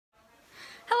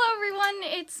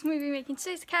it's Movie Making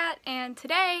Stacey Cat, and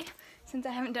today, since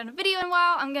I haven't done a video in a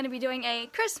while, I'm going to be doing a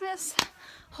Christmas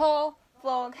haul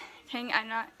vlog thing. I'm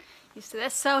not used to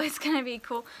this, so it's going to be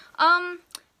cool.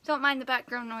 Don't mind the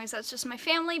background noise, that's just my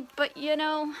family, but you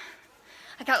know,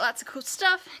 I got lots of cool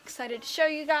stuff, excited to show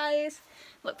you guys,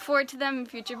 look forward to them in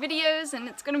future videos, and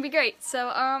it's going to be great.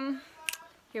 So,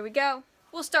 here we go.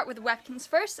 We'll start with Webkinz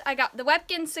first. I got the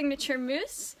Webkinz Signature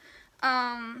Moose.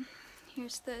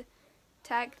 Here's the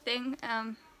tag thing.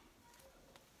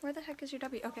 Where the heck is your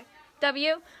W? Okay.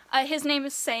 W. His name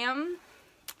is Sam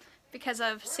because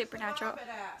of Supernatural.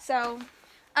 So,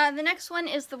 the next one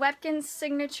is the Webkinz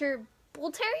Signature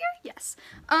Bull Terrier? Yes.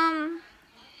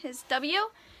 His W.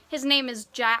 His name is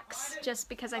Jax, just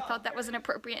because I thought that was an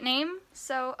appropriate name.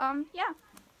 So, yeah.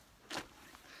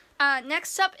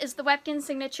 Next up is the Webkinz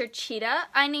Signature Cheetah.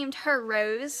 I named her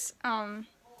Rose. I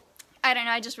don't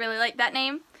know, I just really like that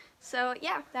name. So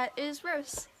yeah, that is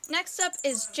Rose. Next up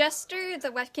is Jester, the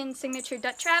Webkinz Signature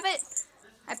Dutch Rabbit.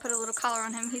 I put a little collar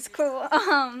on him, he's cool.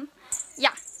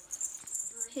 Yeah,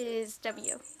 his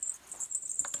W.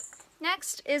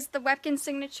 Next is the Webkinz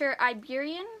Signature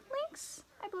Iberian Lynx,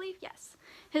 I believe, yes.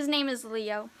 His name is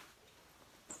Leo.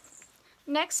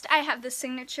 Next I have the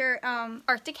signature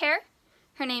Arctic Hare.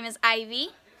 Her name is Ivy.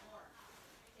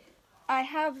 I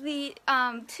have the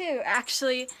two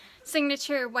actually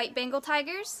signature White Bengal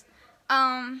Tigers.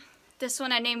 This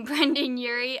one I named Brendan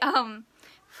Urie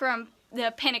from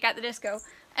the Panic at the Disco,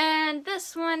 and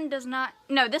this one does not.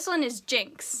 No, this one is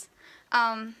Jinx.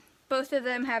 Both of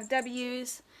them have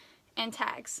W's and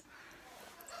tags.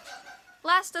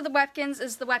 Last of the Webkinz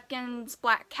is the Webkinz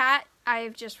Black Cat.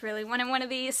 I've just really wanted one of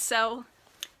these, so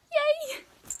yay!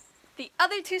 The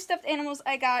other two stuffed animals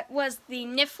I got was the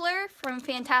Niffler from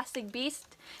Fantastic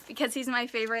Beasts, because he's my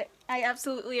favorite. I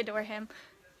absolutely adore him,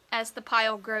 as the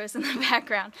pile grows in the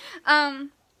background.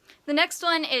 The next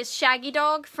one is Shaggy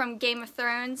Dog from Game of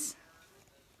Thrones.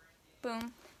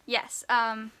 Boom. Yes,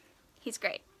 he's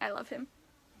great. I love him.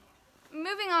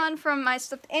 Moving on from my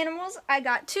stuffed animals, I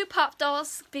got two Pop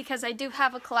Dolls, because I do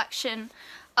have a collection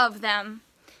of them.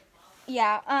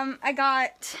 Yeah, I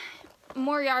got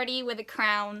Moriarty with a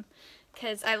crown,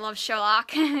 because I love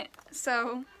Sherlock.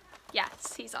 So,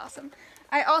 yes, he's awesome.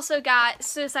 I also got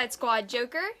Suicide Squad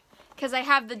Joker, because I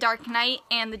have the Dark Knight,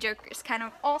 and the Joker is kind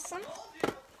of awesome.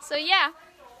 So yeah,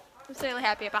 I'm really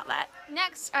happy about that.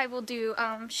 Next, I will do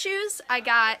shoes. I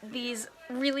got these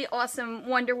really awesome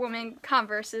Wonder Woman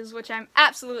Converses, which I'm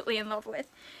absolutely in love with.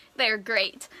 They're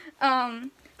great.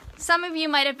 Some of you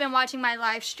might have been watching my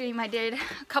live stream I did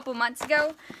a couple months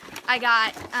ago. I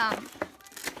got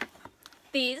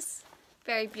these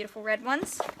very beautiful red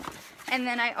ones. And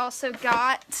then I also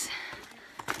got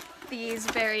these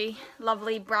very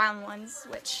lovely brown ones,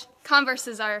 which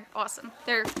Converses are awesome.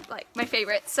 They're like my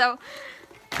favorite, so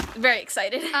very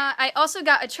excited. I also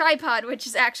got a tripod, which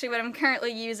is actually what I'm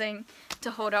currently using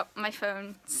to hold up my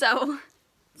phone. So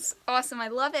it's awesome. I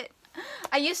love it.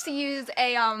 I used to use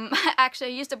a actually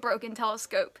I used a broken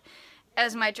telescope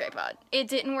as my tripod. It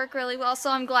didn't work really well, so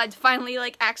I'm glad to finally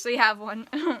like actually have one.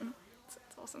 It's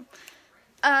awesome.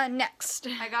 Next,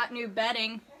 I got new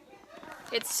bedding.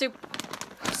 It's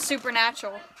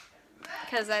Supernatural,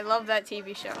 because I love that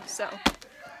TV show, so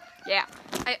yeah.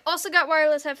 I also got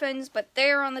wireless headphones, but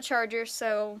they're on the charger,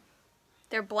 so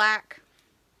they're black.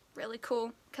 Really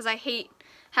cool, because I hate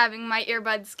having my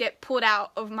earbuds get pulled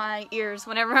out of my ears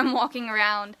whenever I'm walking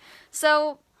around.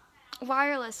 So,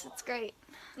 wireless, it's great.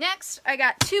 Next, I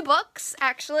got two books,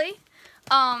 actually.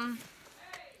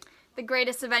 The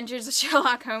Greatest Adventures of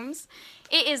Sherlock Holmes.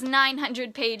 It is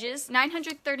 900 pages,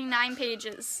 939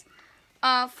 pages.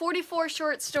 44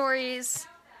 short stories,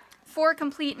 4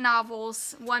 complete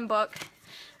novels, 1 book.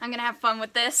 I'm gonna have fun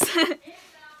with this.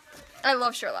 I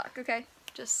love Sherlock, okay?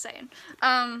 Just saying.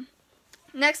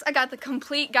 Next, I got the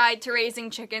complete guide to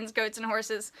raising chickens, goats, and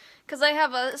horses, because I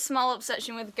have a small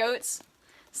obsession with goats,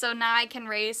 so now I can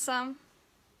raise some.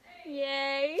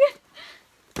 Yay!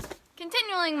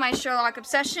 Continuing my Sherlock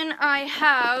obsession, I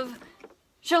have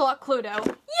Sherlock Cluedo.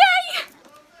 Yay!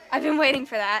 I've been waiting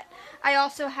for that. I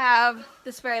also have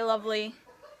this very lovely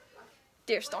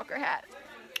Deerstalker hat.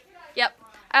 Yep.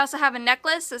 I also have a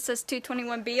necklace that says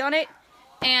 221B on it,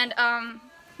 and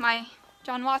my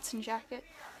John Watson jacket.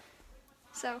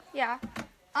 So yeah.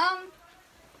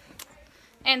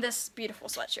 And this beautiful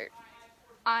sweatshirt.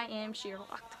 I am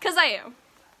Sherlock, because I am.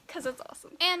 Because it's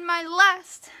awesome. And my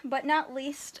last but not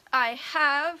least, I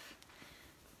have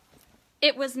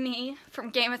It Was Me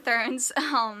from Game of Thrones.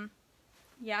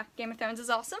 Yeah, Game of Thrones is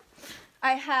awesome.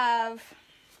 I have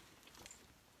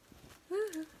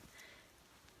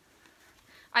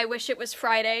I Wish It Was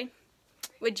Friday.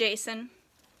 with Jason,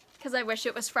 because I wish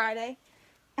it was Friday.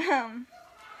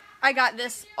 I got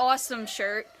this awesome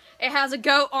shirt. It has a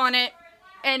goat on it,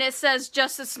 and it says,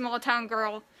 "Just a small town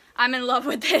girl." I'm in love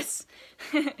with this.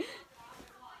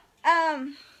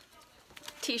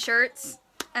 T-shirts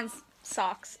and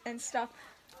socks and stuff.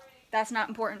 That's not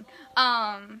important.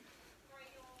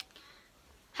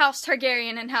 House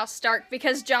Targaryen and House Stark,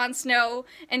 because Jon Snow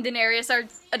and Daenerys are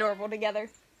adorable together.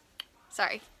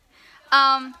 Sorry.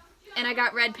 And I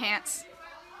got red pants.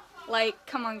 Like,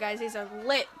 come on guys, these are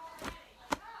lit.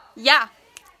 Yeah.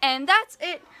 And that's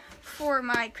it for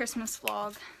my Christmas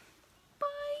vlog.